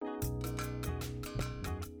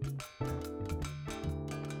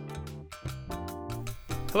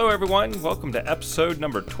Hello everyone, welcome to episode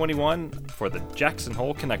number 21 for the Jackson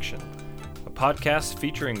Hole Connection, a podcast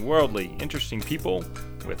featuring worldly, interesting people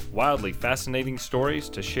with wildly fascinating stories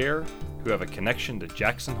to share who have a connection to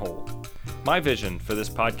Jackson Hole. My vision for this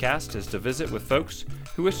podcast is to visit with folks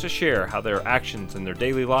who wish to share how their actions in their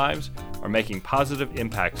daily lives are making positive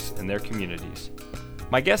impacts in their communities.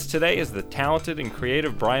 My guest today is the talented and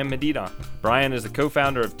creative Brian Modena. Brian is the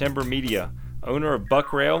co-founder of Timber Media, owner of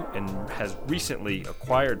Buck Rail, and has recently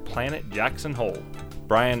acquired Planet Jackson Hole.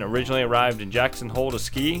 Brian originally arrived in Jackson Hole to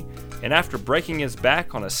ski, and after breaking his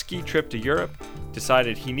back on a ski trip to Europe,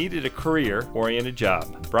 decided he needed a career-oriented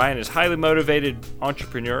job. Brian is a highly motivated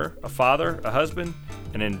entrepreneur, a father, a husband,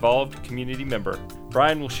 and an involved community member.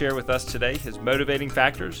 Brian will share with us today his motivating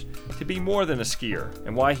factors to be more than a skier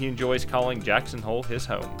and why he enjoys calling Jackson Hole his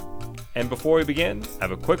home. And before we begin, I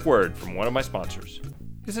have a quick word from one of my sponsors.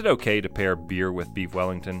 Is it okay to pair beer with beef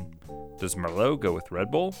Wellington? Does Merlot go with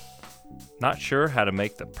Red Bull? Not sure how to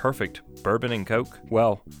make the perfect bourbon and Coke?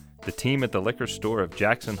 Well, the team at the liquor store of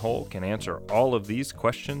Jackson Hole can answer all of these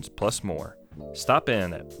questions plus more. Stop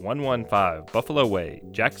in at 115 Buffalo Way,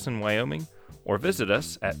 Jackson, Wyoming, or visit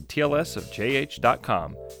us at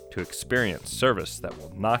tlsofjh.com to experience service that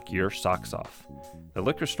will knock your socks off. The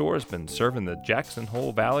liquor store has been serving the Jackson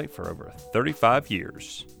Hole Valley for over 35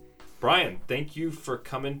 years. Brian, thank you for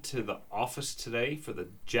coming to the office today for the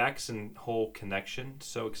Jackson Hole Connection.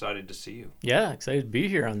 So excited to see you. Yeah, excited to be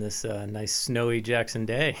here on this nice snowy Jackson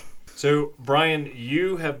day. So, Brian,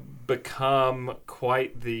 you have become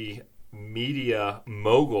quite the media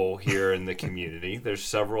mogul here in the community. There's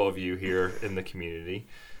several of you here in the community.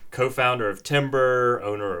 Co-founder of Timber,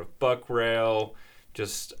 owner of Buck Rail,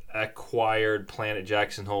 just acquired Planet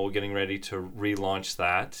Jackson Hole, getting ready to relaunch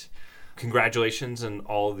that. Congratulations on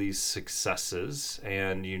all these successes,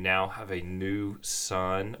 and you now have a new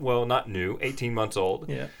son. Well, not new, 18 months old.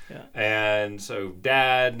 Yeah. And so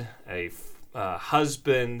dad, a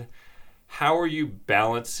husband. How are you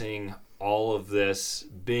balancing all of this,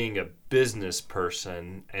 being a business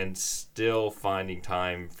person and still finding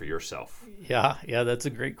time for yourself? Yeah, that's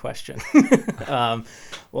a great question.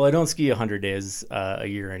 Well, I don't ski 100 days a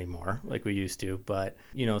year anymore like we used to, but,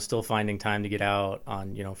 still finding time to get out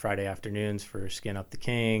on, Friday afternoons for Skin Up the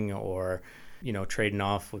King or, trading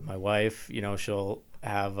off with my wife. She'll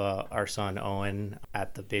have our son Owen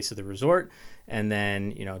at the base of the resort, and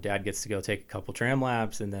then, dad gets to go take a couple tram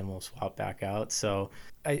laps, and then we'll swap back out. So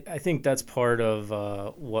I think that's part of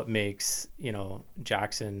what makes,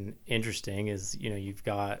 Jackson interesting is, you've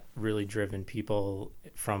got really driven people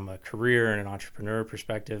from a career and an entrepreneur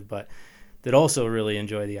perspective, but that also really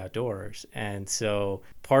enjoy the outdoors. And so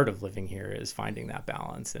part of living here is finding that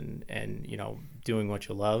balance and doing what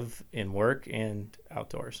you love in work and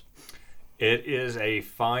outdoors. It is a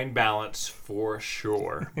fine balance for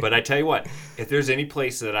sure. But I tell you what, if there's any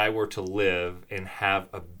place that I were to live and have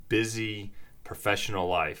a busy professional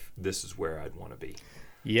life, this is where I'd want to be.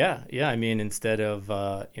 Yeah. I mean, instead of,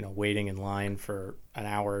 waiting in line for an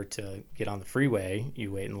hour to get on the freeway,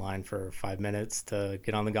 you wait in line for 5 minutes to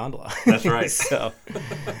get on the gondola. That's right. So,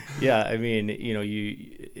 yeah, I mean,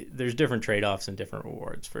 there's different trade-offs and different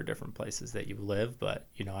rewards for different places that you live. But,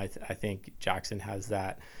 I think Jackson has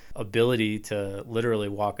that ability to literally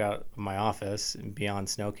walk out of my office and be on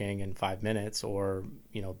Snow King in 5 minutes or,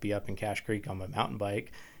 be up in Cache Creek on my mountain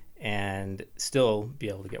bike and still be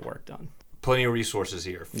able to get work done. Plenty of resources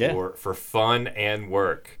here for fun and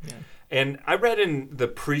work. Yeah. And I read in the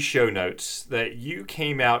pre-show notes that you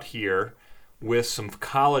came out here with some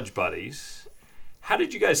college buddies. How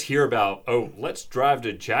did you guys hear about, let's drive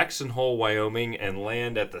to Jackson Hole, Wyoming and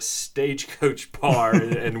land at the Stagecoach Bar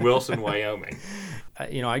in Wilson, Wyoming?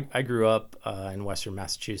 I grew up in Western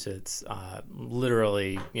Massachusetts.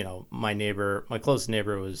 Literally, my closest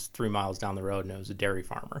neighbor was 3 miles down the road, and it was a dairy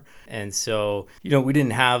farmer. And so, we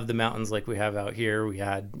didn't have the mountains like we have out here. We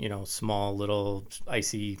had, small little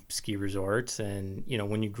icy ski resorts. And,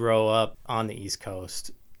 when you grow up on the East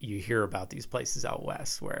Coast, you hear about these places out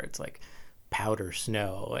west where it's like powder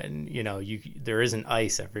snow and, there isn't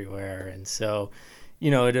ice everywhere. And so,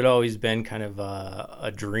 it had always been kind of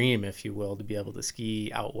a dream, if you will, to be able to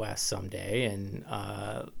ski out west someday. And,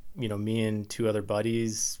 me and 2 other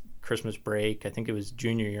buddies, Christmas break, I think it was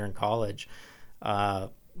junior year in college,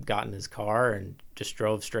 got in his car and just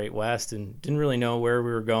drove straight west and didn't really know where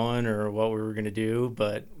we were going or what we were going to do,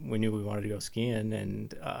 but we knew we wanted to go skiing.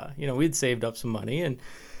 And, we'd saved up some money and,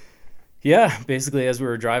 yeah, basically as we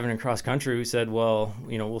were driving across country, we said, well,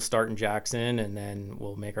 we'll start in Jackson and then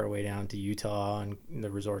we'll make our way down to Utah and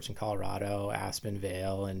the resorts in Colorado, Aspen,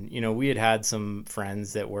 Vail. And, we had some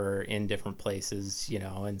friends that were in different places,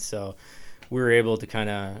 and so we were able to kind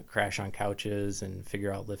of crash on couches and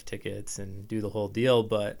figure out lift tickets and do the whole deal.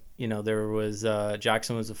 But, there was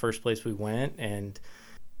Jackson was the first place we went, and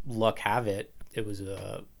luck have it, it was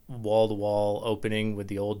a wall-to-wall opening with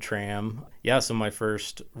the old tram. Yeah, so my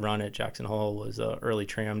first run at Jackson Hole was an early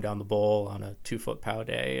tram down the bowl on a 2-foot POW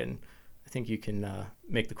day, and I think you can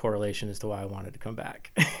make the correlation as to why I wanted to come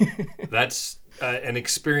back. That's an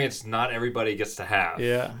experience not everybody gets to have.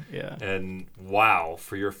 Yeah. And wow,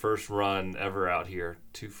 for your first run ever out here,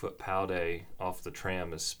 2-foot POW day off the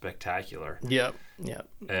tram is spectacular. Yep.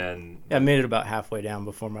 And I made it about halfway down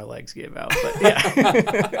before my legs gave out. But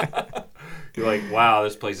yeah. You're like, wow,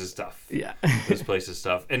 this place is tough. Yeah. This place is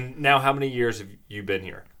tough. And now how many years have you been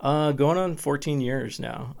here? Going on 14 years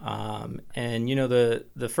now. And,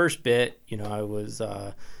 the first bit, I was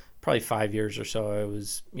probably 5 years or so, I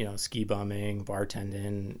was, ski bumming,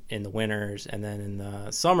 bartending in the winters. And then in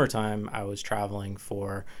the summertime, I was traveling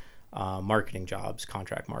for marketing jobs,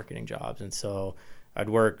 contract marketing jobs. And so I'd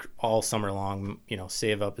work all summer long,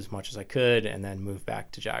 save up as much as I could, and then move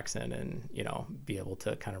back to Jackson and, be able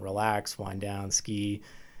to kind of relax, wind down, ski.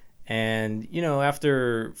 And,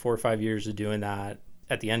 after 4 or 5 years of doing that,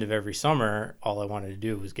 at the end of every summer, all I wanted to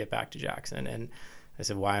do was get back to Jackson. And I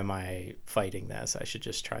said, why am I fighting this? I should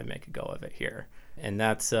just try and make a go of it here. And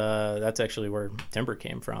that's actually where timber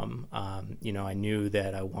came from. I knew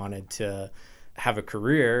that I wanted to have a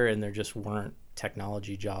career, and there just weren't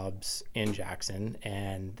technology jobs in Jackson,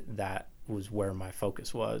 and that was where my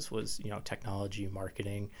focus was technology,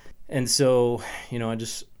 marketing. And so I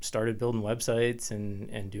just started building websites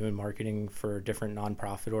and doing marketing for different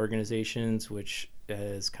nonprofit organizations, which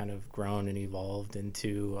has kind of grown and evolved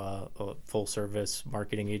into a full service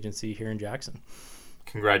marketing agency here in Jackson.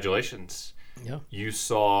 Congratulations. Yeah. You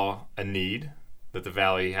saw a need that the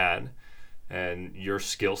Valley had, and your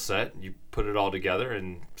skill set, you put it all together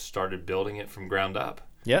and started building it from ground up.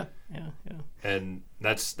 Yeah. And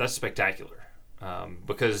that's spectacular,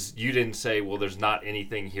 because you didn't say, well, there's not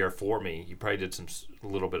anything here for me. You probably did a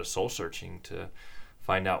little bit of soul searching to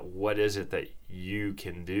find out what is it that you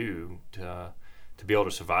can do to be able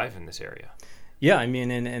to survive in this area. Yeah, I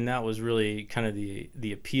mean, and that was really kind of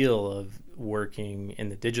the appeal of working in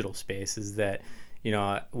the digital space, is that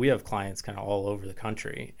we have clients kind of all over the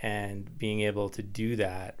country, and being able to do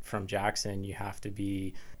that from Jackson, you have to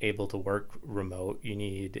be able to work remote. You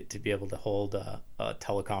need to be able to hold a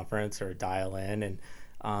teleconference or a dial in.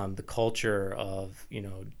 And the culture of,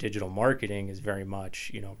 digital marketing is very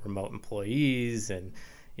much, remote employees and,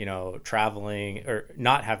 traveling or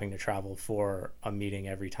not having to travel for a meeting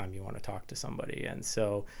every time you want to talk to somebody. And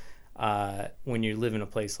so when you live in a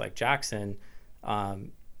place like Jackson,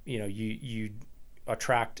 you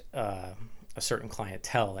attract a certain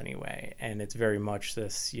clientele anyway, and it's very much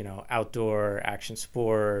this outdoor action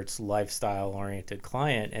sports lifestyle oriented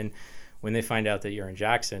client. And when they find out that you're in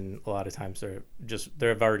Jackson, a lot of times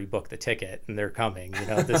they've already booked the ticket and they're coming.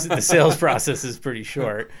 The sales process is pretty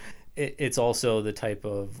short. It's also the type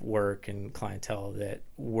of work and clientele that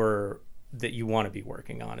you want to be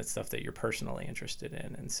working on. It's stuff that you're personally interested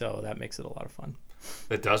in, and so that makes it a lot of fun.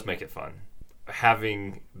 That does make it fun.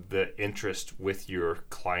 Having the interest with your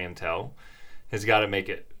clientele has got to make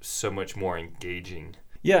it so much more engaging.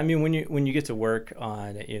 Yeah, I mean, when you get to work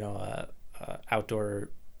on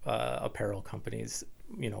outdoor apparel companies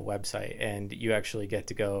website, and you actually get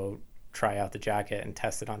to go try out the jacket and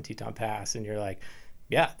test it on Teton Pass, and you're like,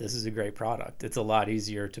 yeah, this is a great product. It's a lot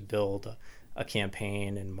easier to build a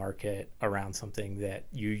campaign and market around something that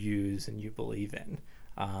you use and you believe in,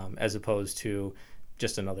 as opposed to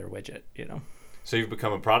just another widget. So you've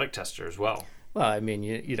become a product tester as well. Well, I mean,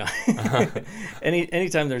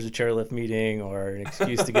 anytime there's a chairlift meeting or an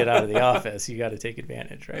excuse to get out of the office, you got to take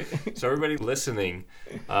advantage, right? So everybody listening,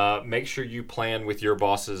 make sure you plan with your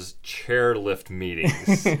boss's chairlift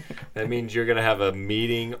meetings. That means you're going to have a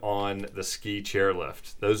meeting on the ski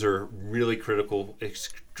chairlift. Those are really critical,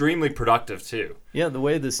 extremely productive too. Yeah, the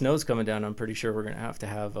way the snow's coming down, I'm pretty sure we're going to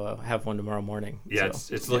have one tomorrow morning. Yeah,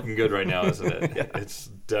 so, it's looking good right now, isn't it? Yeah. It's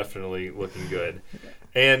definitely looking good.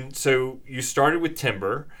 And so you started with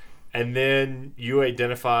timber, and then you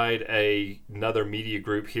identified another media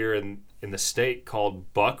group here in the state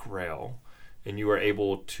called Buck Rail, and you were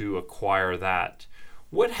able to acquire that.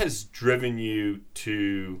 What has driven you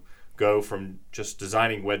to go from just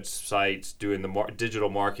designing websites, doing the digital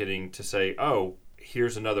marketing, to say, oh,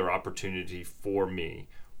 here's another opportunity for me?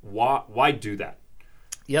 Why do that?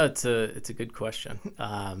 Yeah, it's a good question.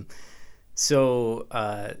 So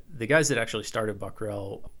the guys that actually started Buck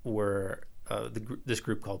Rail were this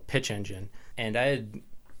group called Pitch Engine, and I had,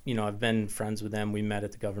 I've been friends with them. We met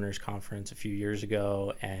at the governor's conference a few years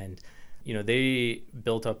ago, and they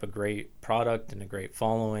built up a great product and a great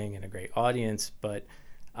following and a great audience, but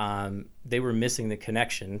they were missing the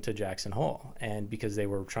connection to Jackson Hole, and because they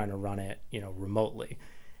were trying to run it, remotely.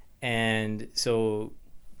 And so,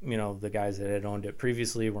 the guys that had owned it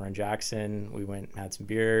previously were in Jackson. We went and had some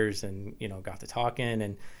beers and, got to talking.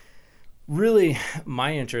 And really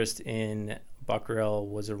my interest in Buck Rail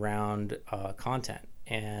was around content.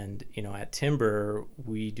 And, at Timber,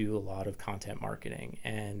 we do a lot of content marketing,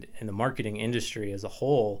 and the marketing industry as a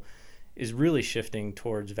whole is really shifting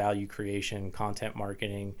towards value creation, content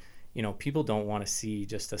marketing. People don't want to see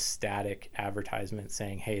just a static advertisement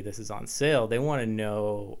saying, hey, this is on sale. They want to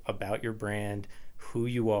know about your brand, who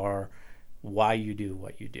you are, why you do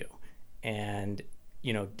what you do. And,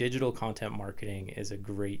 digital content marketing is a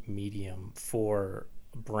great medium for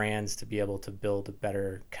brands to be able to build a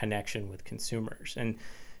better connection with consumers and,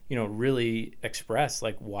 really express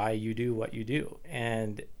like why you do what you do.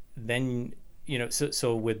 And then,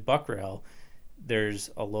 so with Buck Rail, there's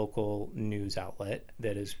a local news outlet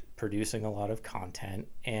that is producing a lot of content.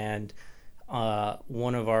 And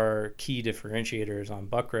one of our key differentiators on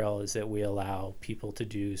Buck Rail is that we allow people to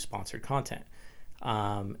do sponsored content.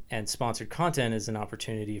 And sponsored content is an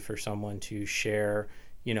opportunity for someone to share,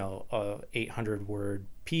 a 800-word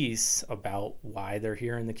piece about why they're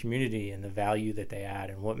here in the community and the value that they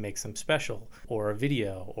add and what makes them special, or a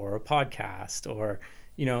video or a podcast, or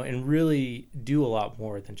and really do a lot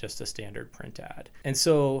more than just a standard print ad. And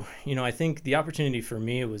so, I think the opportunity for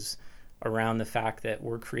me was around the fact that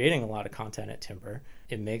we're creating a lot of content at Timber.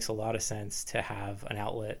 It makes a lot of sense to have an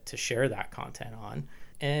outlet to share that content on.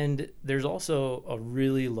 And there's also a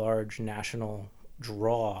really large national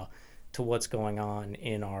draw to what's going on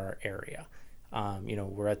in our area.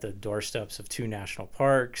 We're at the doorsteps of 2 national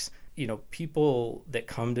parks. People that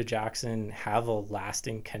come to Jackson have a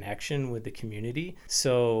lasting connection with the community.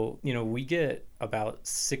 So, we get about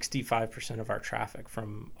 65% of our traffic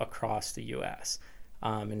from across the U.S.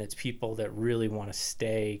 And it's people that really want to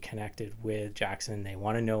stay connected with Jackson. They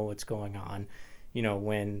want to know what's going on.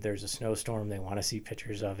 When there's a snowstorm, they want to see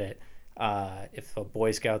pictures of it. If a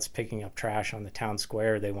Boy Scout's picking up trash on the town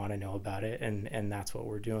square, they want to know about it. And that's what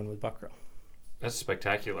we're doing with Buck Rail. That's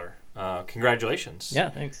spectacular. Congratulations. Yeah,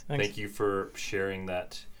 thanks. Thank you for sharing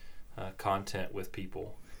that content with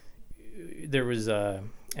people. There was an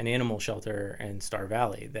animal shelter in Star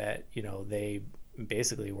Valley that, they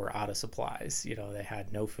basically were out of supplies. They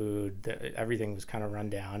had no food. Everything was kind of run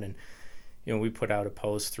down. And, we put out a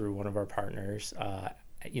post through one of our partners,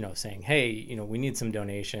 saying, hey, we need some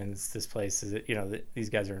donations. This place is, these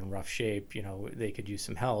guys are in rough shape. They could use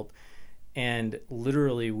some help. And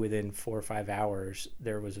literally within 4 or 5 hours,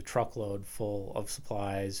 there was a truckload full of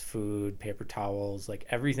supplies, food, paper towels, like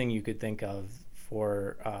everything you could think of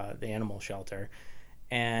for the animal shelter.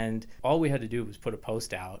 And all we had to do was put a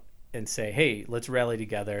post out and say, hey, let's rally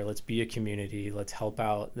together. Let's be a community. Let's help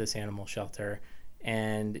out this animal shelter.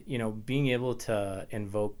 And, being able to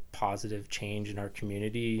invoke positive change in our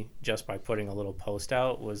community just by putting a little post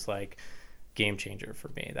out was like game changer for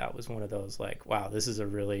me. That was one of those like, wow, this is a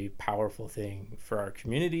really powerful thing for our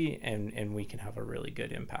community, and we can have a really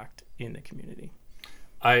good impact in the community.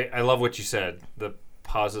 I love what you said, the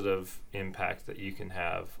positive impact that you can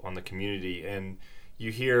have on the community. And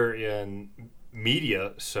you hear in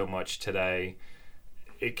media so much today,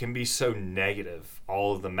 it can be so negative,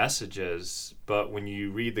 all of the messages, but when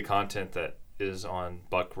you read the content that is on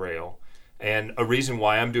Buck Rail, and a reason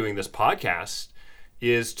why I'm doing this podcast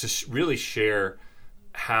is to really share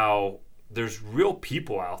how there's real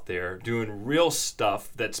people out there doing real stuff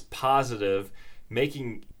that's positive,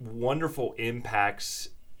 making wonderful impacts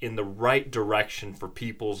in the right direction for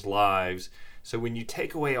people's lives. So when you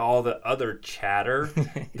take away all the other chatter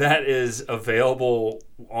that is available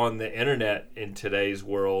on the internet in today's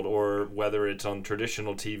world, or whether it's on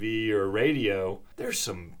traditional TV or radio, there's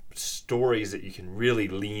some stories that you can really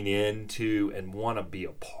lean into and want to be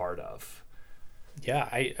a part of. Yeah,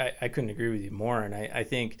 I couldn't agree with you more. And I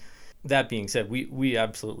think that being said, we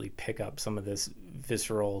absolutely pick up some of this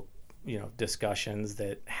visceral, discussions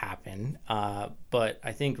that happen. But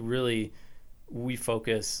I think really we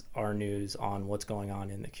focus our news on what's going on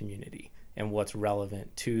in the community and what's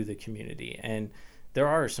relevant to the community. And there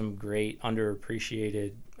are some great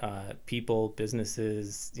underappreciated people,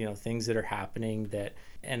 businesses, things that are happening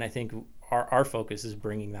and I think our focus is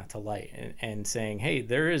bringing that to light and saying, hey,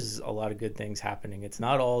 there is a lot of good things happening. It's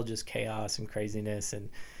not all just chaos and craziness. And,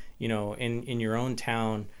 in your own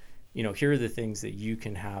town, here are the things that you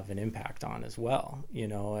can have an impact on as well.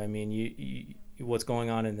 What's going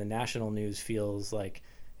on in the national news feels like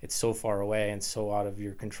it's so far away and so out of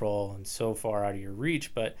your control and so far out of your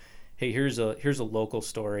reach. But hey, here's a local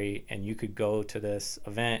story, and you could go to this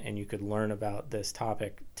event and you could learn about this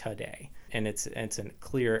topic today. And it's a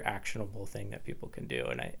clear, actionable thing that people can do.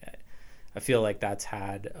 And I feel like that's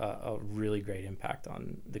had a really great impact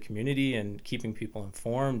on the community and keeping people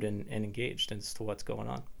informed and engaged as to what's going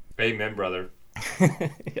on. Amen, brother.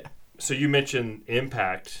 Yeah. So you mentioned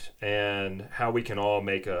impact and how we can all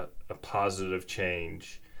make a positive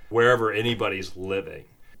change wherever anybody's living.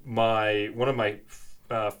 One of my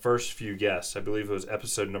first few guests, I believe it was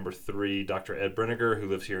episode number 3, Dr. Ed Brenniger, who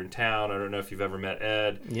lives here in town. I don't know if you've ever met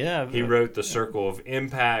Ed. Yeah. He wrote The Circle of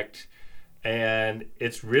Impact, and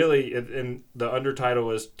it's really, and the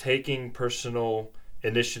undertitle is Taking Personal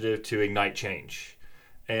Initiative to Ignite Change.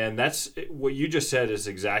 And that's what you just said is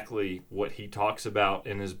exactly what he talks about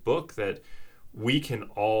in his book, that we can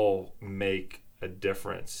all make a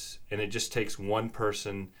difference. And it just takes one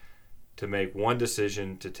person to make one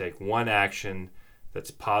decision, to take one action that's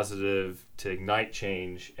positive, to ignite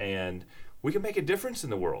change, and we can make a difference in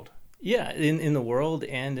the world. Yeah, in the world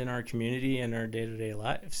and in our community and our day-to-day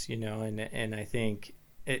lives, and I think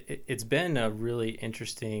it's been a really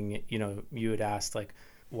interesting, you had asked, like,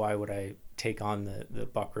 why would I take on the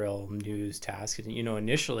Buck Rail News task? And,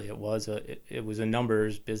 initially it was a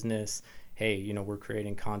numbers business. Hey, we're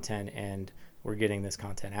creating content and we're getting this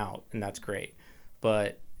content out, and that's great.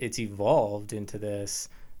 But it's evolved into this,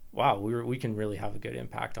 wow, we can really have a good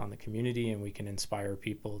impact on the community, and we can inspire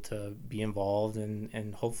people to be involved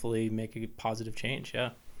and hopefully make a positive change. Yeah.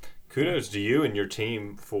 Kudos to you and your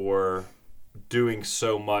team for doing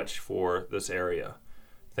so much for this area.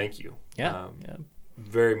 Thank you. Yeah.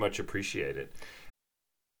 Very much appreciated.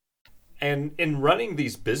 And in running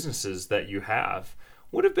these businesses that you have,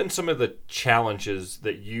 what have been some of the challenges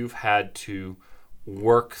that you've had to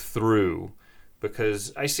work through?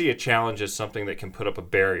 Because I see a challenge as something that can put up a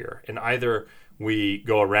barrier. And either we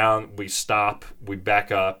go around, we stop, we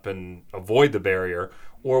back up and avoid the barrier,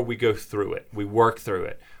 or we go through it, we work through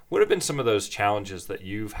it. What have been some of those challenges that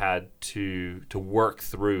you've had to work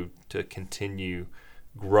through to continue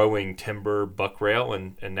growing timber, Buck Rail,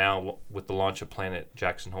 and now with the launch of Planet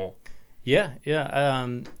Jackson Hole? Yeah.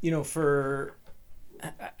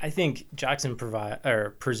 I think Jackson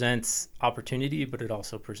presents opportunity, but it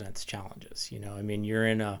also presents challenges. You're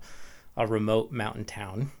in a remote mountain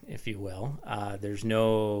town, if you will. There's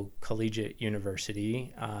no collegiate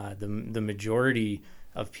university. The majority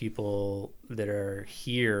of people that are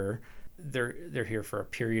here, they're here for a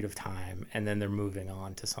period of time, and then they're moving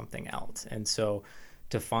on to something else. And so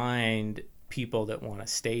to find people that want to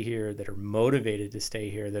stay here, that are motivated to stay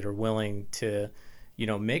here, that are willing to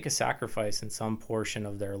make a sacrifice in some portion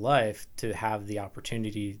of their life to have the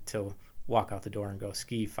opportunity to walk out the door and go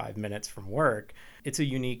ski 5 minutes from work. It's a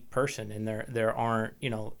unique person, and there aren't,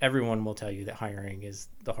 everyone will tell you that hiring is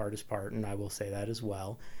the hardest part, and I will say that as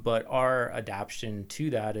well. But our adaptation to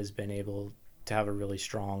that has been able to have a really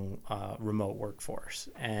strong remote workforce.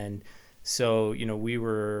 And so, we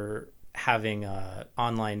were having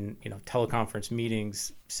online, teleconference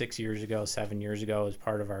meetings 7 years ago as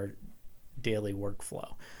part of our daily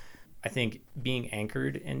workflow. I think being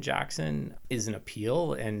anchored in Jackson is an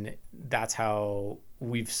appeal, and that's how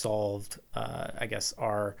we've solved,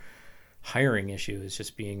 our hiring issue is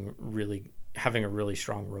just having a really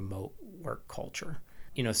strong remote work culture.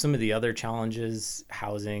 Some of the other challenges,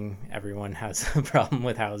 housing, everyone has a problem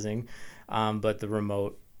with housing, but the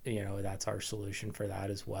remote, that's our solution for that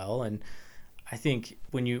as well. And I think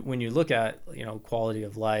when you look at quality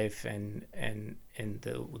of life and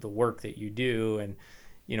the work that you do, and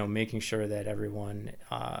making sure that everyone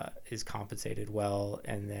is compensated well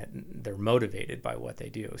and that they're motivated by what they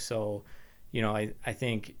do. So I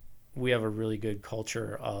think we have a really good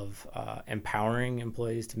culture of empowering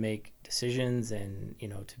employees to make decisions and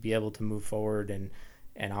to be able to move forward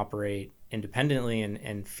and operate independently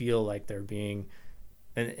and feel like they're being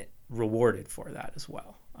rewarded for that as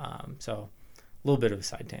well. So a little bit of a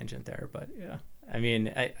side tangent there, but yeah.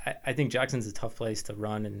 I think Jackson's a tough place to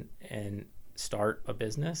run and start a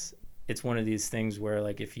business. It's one of these things where,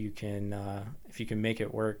 like, if you can make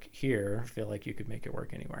it work here, I feel like you could make it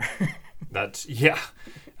work anywhere.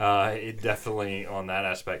 It definitely on that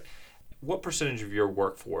aspect. What percentage of your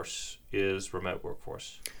workforce is remote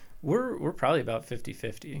workforce? We're probably about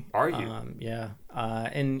 50-50. Are you? Yeah.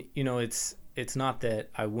 And it's not that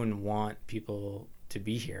I wouldn't want people to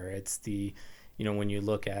be here. It's when you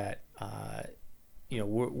look at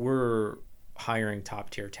we're hiring top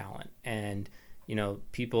tier talent, and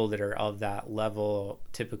people that are of that level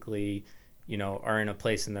typically are in a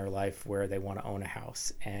place in their life where they want to own a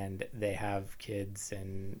house, and they have kids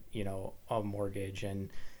and a mortgage, and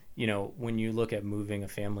when you look at moving a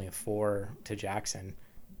family of 4 to Jackson,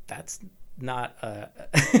 that's not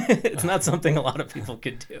it's not something a lot of people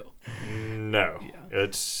could do. No. Yeah.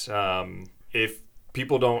 It's if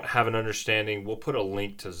people don't have an understanding, we'll put a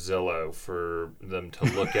link to Zillow for them to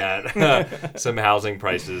look at some housing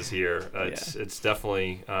prices here. It's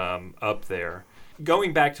definitely up there.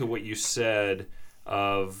 Going back to what you said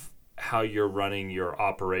of how you're running your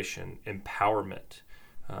operation, empowerment,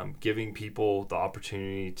 giving people the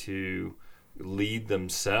opportunity to lead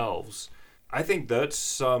themselves. I think that's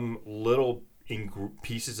some little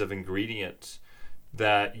pieces of ingredients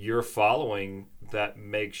that you're following that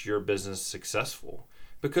makes your business successful,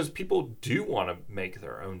 because people do want to make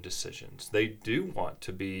their own decisions. They want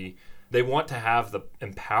to have the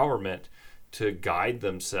empowerment to guide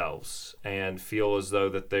themselves and feel as though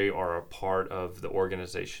that they are a part of the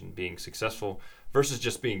organization being successful versus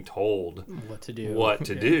just being told what to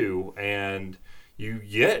do. And you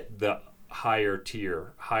get the higher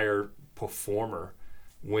tier, higher performer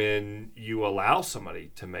when you allow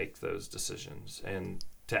somebody to make those decisions and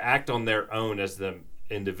to act on their own as the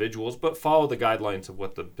individuals, but follow the guidelines of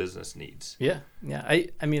what the business needs. Yeah. I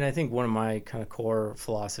mean, I think one of my kind of core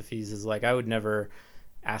philosophies is like, I would never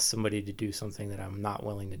ask somebody to do something that I'm not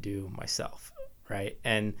willing to do myself, right?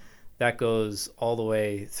 And that goes all the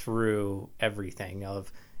way through everything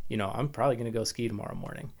of, I'm probably going to go ski tomorrow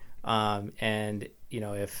morning. And,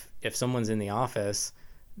 if someone's in the office,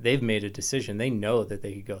 they've made a decision. They know that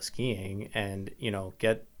they could go skiing and,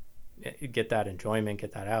 get that enjoyment,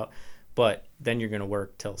 get that out. But then you're going to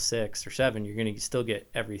work till 6 or 7. You're going to still get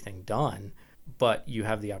everything done, but you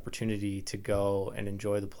have the opportunity to go and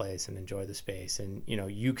enjoy the place and enjoy the space. And,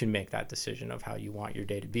 you can make that decision of how you want your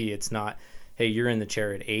day to be. It's not, hey, you're in the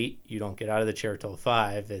chair at 8. You don't get out of the chair till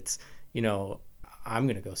 5. It's, I'm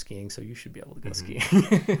going to go skiing, so you should be able to go skiing.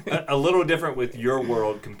 A little different with your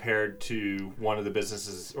world compared to one of the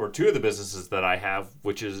businesses or two of the businesses that I have,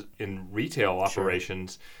 which is in retail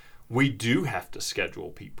operations. Sure. We do have to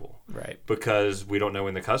schedule people, right? Because we don't know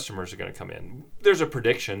when the customers are going to come in. There's a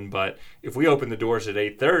prediction, but if we open the doors at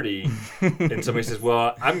 8:30 and somebody says,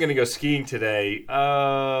 "Well, I'm going to go skiing today,"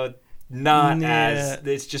 it's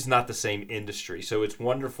just not the same industry. So it's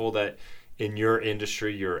wonderful that in your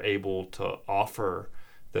industry you're able to offer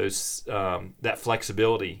those that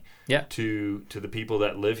flexibility to the people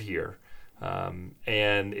that live here. And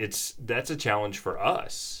that's a challenge for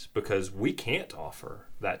us because we can't offer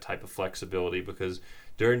that type of flexibility because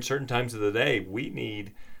during certain times of the day, we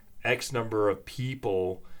need X number of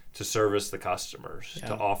people to service the customers,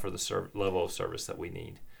 to offer the level of service that we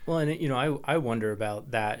need. Well, and I wonder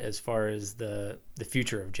about that as far as the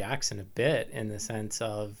future of Jackson a bit, in the sense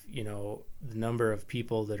of, the number of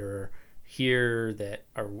people that are here that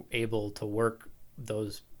are able to work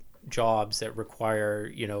those jobs that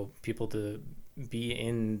require, people to be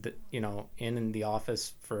in the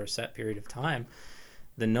office for a set period of time.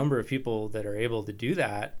 The number of people that are able to do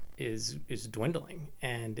that is dwindling,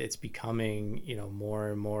 and it's becoming,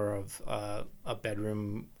 more and more of a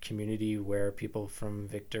bedroom community where people from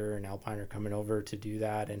Victor and Alpine are coming over to do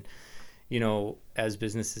that. And, as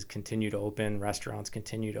businesses continue to open, restaurants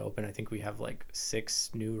continue to open. I think we have like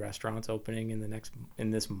 6 new restaurants opening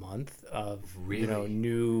in this month of, really?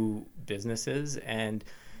 New businesses. And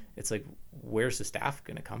it's like, where's the staff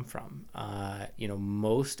going to come from?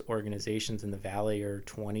 Most organizations in the Valley are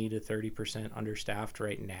 20 to 30% understaffed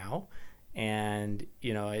right now. And,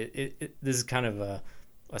 this is kind of a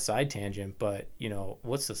side tangent, but,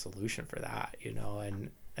 what's the solution for that?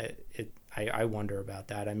 And I wonder about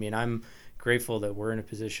that. I mean, I'm grateful that we're in a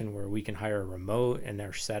position where we can hire a remote and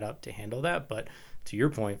they're set up to handle that. But to your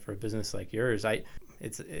point, for a business like yours,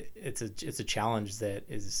 it's a challenge that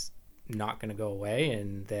is not going to go away,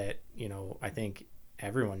 and that I think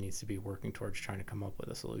everyone needs to be working towards trying to come up with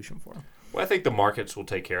a solution for. Well, I think the markets will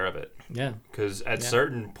take care of it. Yeah, because at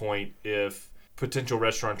certain point, if potential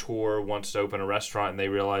restaurateur wants to open a restaurant and they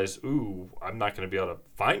realize, ooh, I'm not going to be able to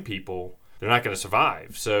find people, they're not going to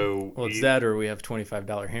survive. So it's that, or we have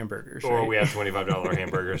 $25 hamburgers, or right? we have $25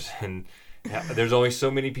 hamburgers, and there's only so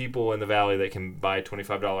many people in the Valley that can buy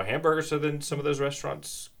 $25 hamburgers, so then some of those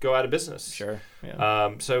restaurants go out of business. Sure.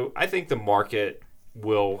 Yeah. So I think the market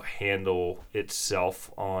will handle itself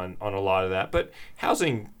on a lot of that, but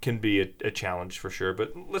housing can be a challenge for sure.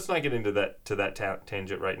 But let's not get into that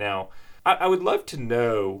tangent right now. I would love to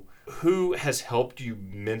know who has helped you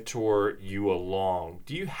mentor you along.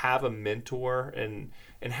 Do you have a mentor, and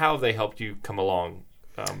how have they helped you come along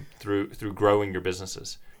through growing your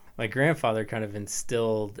businesses? My grandfather kind of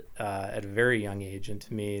instilled at a very young age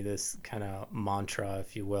into me this kind of mantra,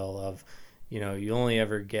 if you will, of, you only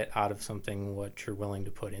ever get out of something what you're willing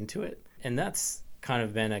to put into it. And that's kind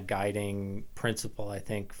of been a guiding principle, I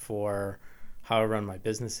think, for how I run my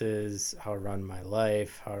businesses, how I run my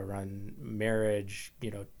life, how I run marriage,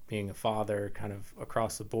 being a father, kind of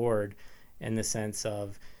across the board, in the sense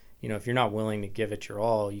of, if you're not willing to give it your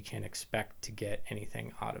all, you can't expect to get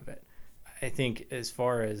anything out of it. I think as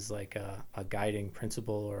far as like a guiding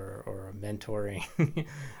principle or a mentoring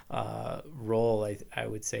role, I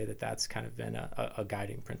would say that's kind of been a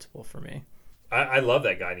guiding principle for me. I love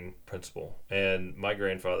that guiding principle. And my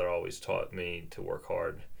grandfather always taught me to work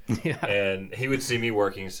hard. Yeah. And he would see me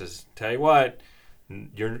working and says, tell you what,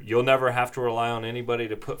 you'll never have to rely on anybody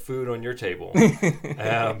to put food on your table.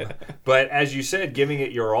 But as you said, giving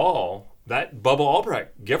it your all, that Bubba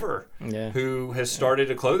Albrecht, giver, who has started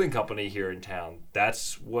a clothing company here in town,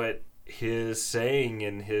 that's what his saying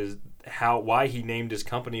and why he named his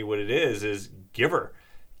company what it is giver.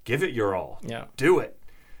 Give it your all. Yeah. Do it.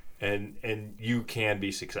 And you can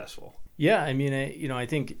be successful. Yeah, I mean, I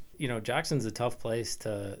think, Jackson's a tough place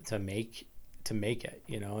to make it,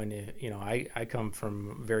 and I come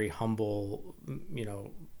from very humble,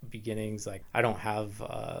 beginnings. Like, I don't have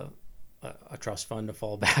a trust fund to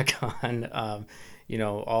fall back on.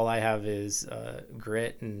 All I have is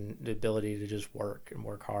grit and the ability to just work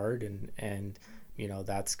hard, and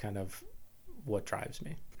that's kind of what drives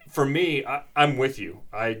me. For me, I'm with you.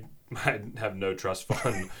 I have no trust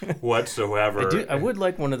fund whatsoever. I would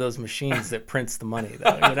like one of those machines that prints the money,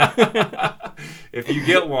 though. If you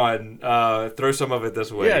get one, throw some of it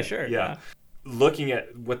this way. Yeah, sure. Yeah. Looking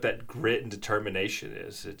at what that grit and determination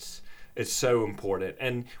is, it's so important.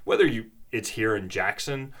 And whether it's here in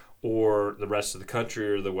Jackson or the rest of the country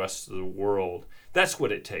or the rest of the world, that's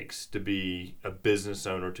what it takes to be a business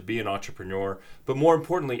owner, to be an entrepreneur. But more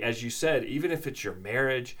importantly, as you said, even if it's your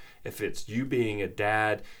marriage, if it's you being a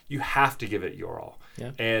dad, you have to give it your all.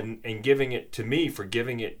 Yeah. And giving it, to me, for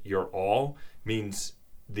giving it your all means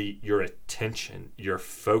your attention, your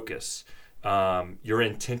focus, your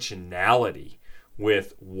intentionality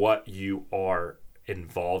with what you are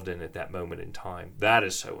involved in at that moment in time. That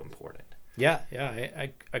is so important. Yeah,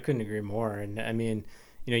 I couldn't agree more. And I mean,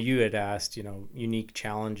 you had asked, unique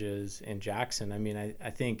challenges in Jackson. I mean, I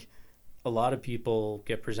think a lot of people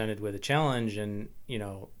get presented with a challenge and,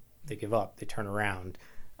 they give up, they turn around.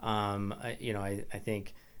 I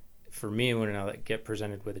think for me, when I get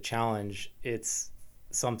presented with a challenge, it's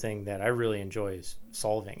something that I really enjoy is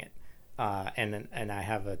solving it. And I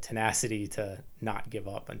have a tenacity to not give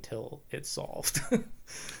up until it's solved.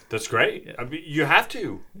 That's great. Yeah. I mean, you have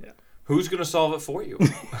to. Yeah. Who's going to solve it for you?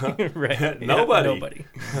 Right. Nobody. Yeah, nobody.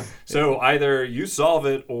 So either you solve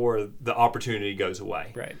it or the opportunity goes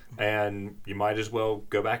away. Right. And you might as well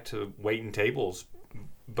go back to waiting tables.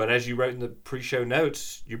 But as you wrote in the pre-show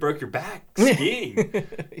notes, you broke your back skiing.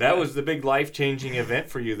 That was the big life-changing event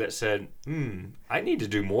for you that said, I need to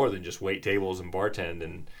do more than just wait tables and bartend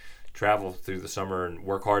and travel through the summer and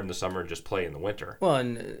work hard in the summer and just play in the winter. Well,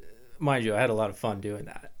 and mind you, I had a lot of fun doing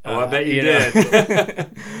that. Oh, I bet you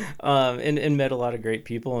did. And met a lot of great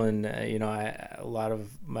people, and a lot of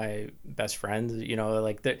my best friends.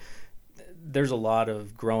 There's a lot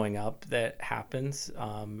of growing up that happens.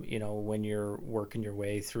 When you're working your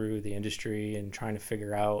way through the industry and trying to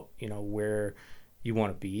figure out, where you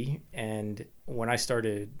want to be. And when I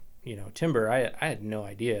started, Timber, I had no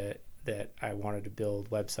idea that I wanted to build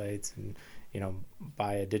websites and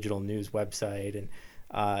buy a digital news website, and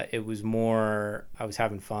it was more, I was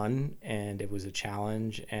having fun, and it was a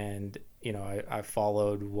challenge, and I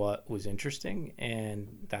followed what was interesting,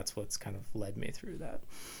 and that's what's kind of led me through that.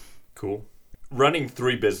 Cool. Running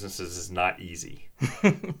 3 businesses is not easy.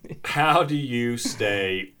 How do you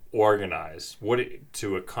stay organized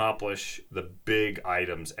to accomplish the big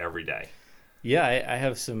items every day? Yeah, I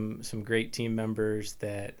have some great team members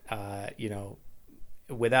that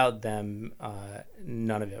without them,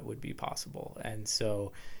 none of it would be possible. And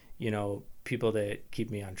so, people that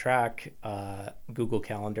keep me on track, Google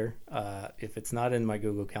Calendar. If it's not in my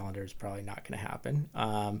Google Calendar, it's probably not going to happen.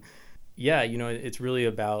 It's really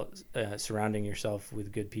about surrounding yourself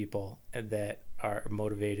with good people that are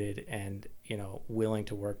motivated and, willing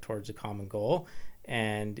to work towards a common goal.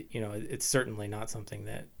 And, it's certainly not something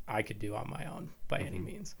that I could do on my own by any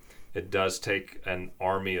means. It does take an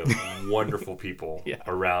army of wonderful people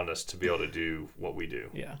around us to be able to do what we do.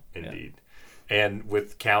 Yeah. Indeed. Yeah. And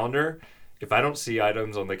with calendar, if I don't see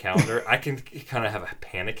items on the calendar, I can kind of have a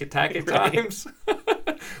panic attack at times.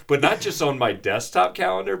 But not just on my desktop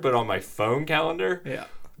calendar, but on my phone calendar. Yeah.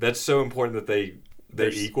 That's so important that they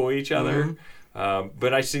equal each other.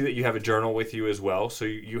 But I see that you have a journal with you as well, so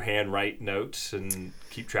you handwrite notes and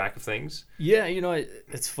keep track of things. Yeah,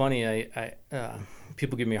 it's funny. I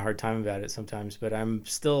people give me a hard time about it sometimes, but I'm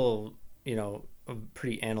still, a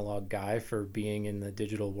pretty analog guy for being in the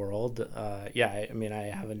digital world. I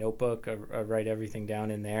have a notebook. I write everything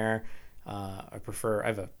down in there. I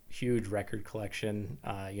have a huge record collection.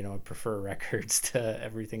 I prefer records to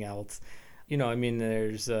everything else.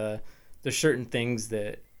 There's certain things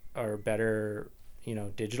that are better,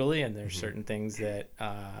 digitally, and there's certain things that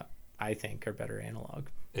I think are better analog.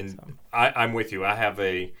 And so. I'm with you. I have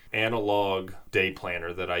a analog day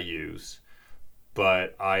planner that I use,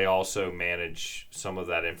 but I also manage some of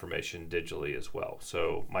that information digitally as well.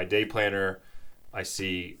 So my day planner, I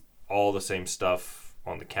see all the same stuff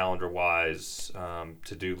on the calendar-wise,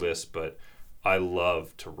 to-do list, but I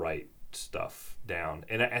love to write stuff down.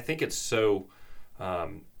 And I think it's so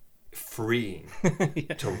freeing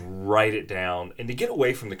to write it down and to get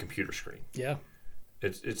away from the computer screen. Yeah.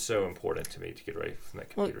 It's so important to me to get away from that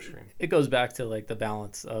computer screen. It goes back to like the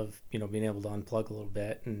balance of, being able to unplug a little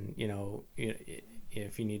bit and,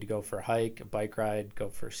 if you need to go for a hike, a bike ride, go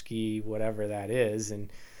for a ski, whatever that is,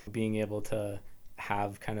 and being able to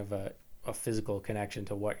have kind of a physical connection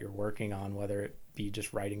to what you're working on, whether it be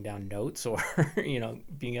just writing down notes or,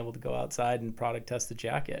 being able to go outside and product test the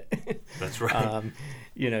jacket. That's right.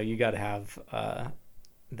 You got to have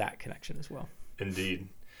that connection as well. Indeed.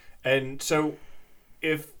 And so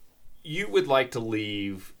if you would like to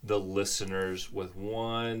leave the listeners with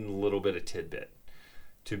one little bit of tidbit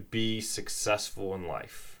to be successful in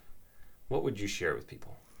life, what would you share with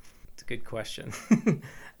people? It's a good question.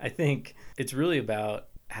 I think it's really about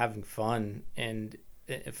having fun, and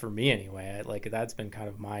for me anyway, that's been kind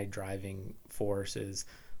of my driving force, is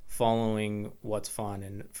following what's fun.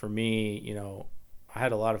 And for me, I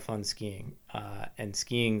had a lot of fun skiing, and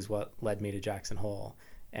skiing's what led me to Jackson Hole.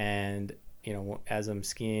 And as I'm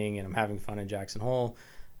skiing and I'm having fun in Jackson Hole,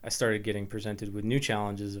 I started getting presented with new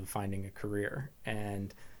challenges of finding a career.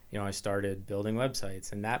 And I started building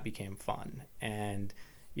websites, and that became fun. And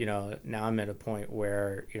now I'm at a point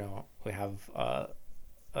where we have a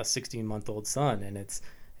 16-month-old son, and it's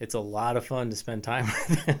a lot of fun to spend time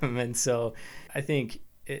with him. And so I think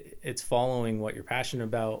it's following what you're passionate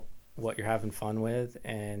about, what you're having fun with,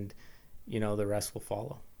 and the rest will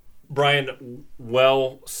follow. Brian,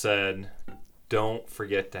 well said. Don't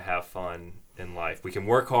forget to have fun in life. We can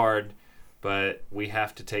work hard, but we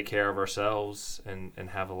have to take care of ourselves and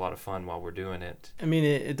have a lot of fun while we're doing it. I mean,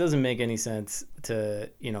 it doesn't make any sense to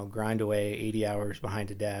grind away 80 hours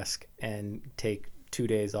behind a desk and take 2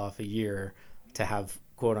 days off a year to have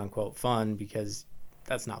quote unquote fun, because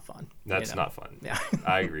that's not fun. That's not fun. Yeah.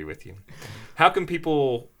 I agree with you. How can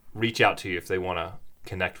people reach out to you if they want to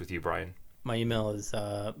connect with you, Brian? My email is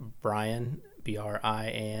Brian,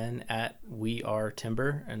 BRIAN, at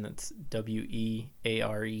wearetimber, and that's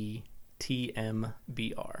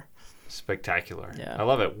WEARETMBR. Spectacular. Yeah. I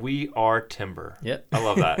love it. We are timber. Yep. I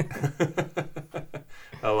love that.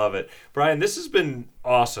 I love it. Brian, this has been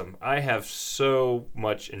awesome. I have so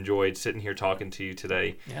much enjoyed sitting here talking to you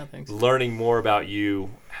today. Yeah, thanks. Learning more about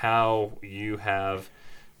you, how you have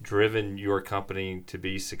driven your company to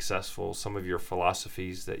be successful, some of your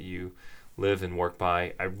philosophies that you live and work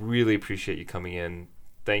by. I really appreciate you coming in.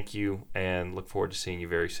 Thank you, and look forward to seeing you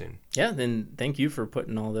very soon. Yeah, then thank you for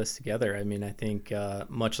putting all this together. I mean, I think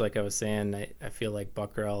much like I was saying, I feel like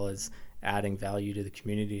Buckrell is adding value to the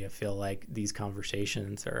community. I feel like these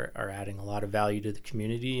conversations are adding a lot of value to the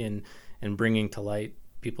community and bringing to light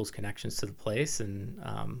people's connections to the place, and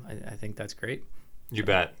I think that's great. You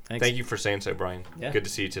bet. Thanks. Thank you for saying so, Brian. Yeah. Good to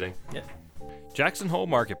see you today. Yeah. Jackson Hole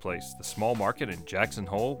Marketplace, the small market in Jackson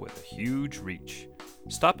Hole with a huge reach.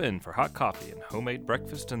 Stop in for hot coffee and homemade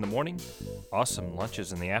breakfast in the morning, awesome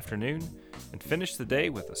lunches in the afternoon, and finish the day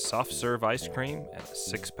with a soft serve ice cream and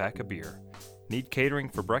a 6-pack of beer. Need catering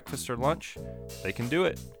for breakfast or lunch? They can do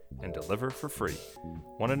it and deliver for free.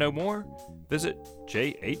 Want to know more? Visit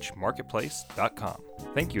jhmarketplace.com.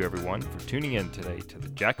 Thank you everyone for tuning in today to the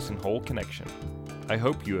Jackson Hole Connection. I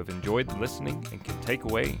hope you have enjoyed listening and can take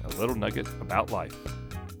away a little nugget about life.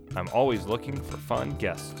 I'm always looking for fun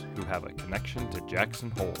guests who have a connection to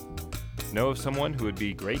Jackson Hole. Know of someone who would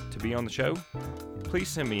be great to be on the show? Please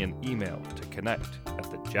send me an email to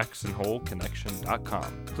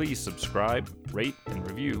connect@thejacksonholeconnection.com. Please subscribe, rate, and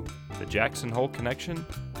review The Jackson Hole Connection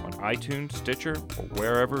on iTunes, Stitcher, or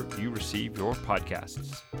wherever you receive your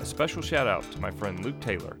podcasts. A special shout out to my friend Luke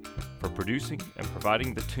Taylor for producing and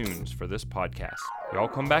providing the tunes for this podcast. Y'all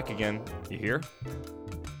come back again, you hear?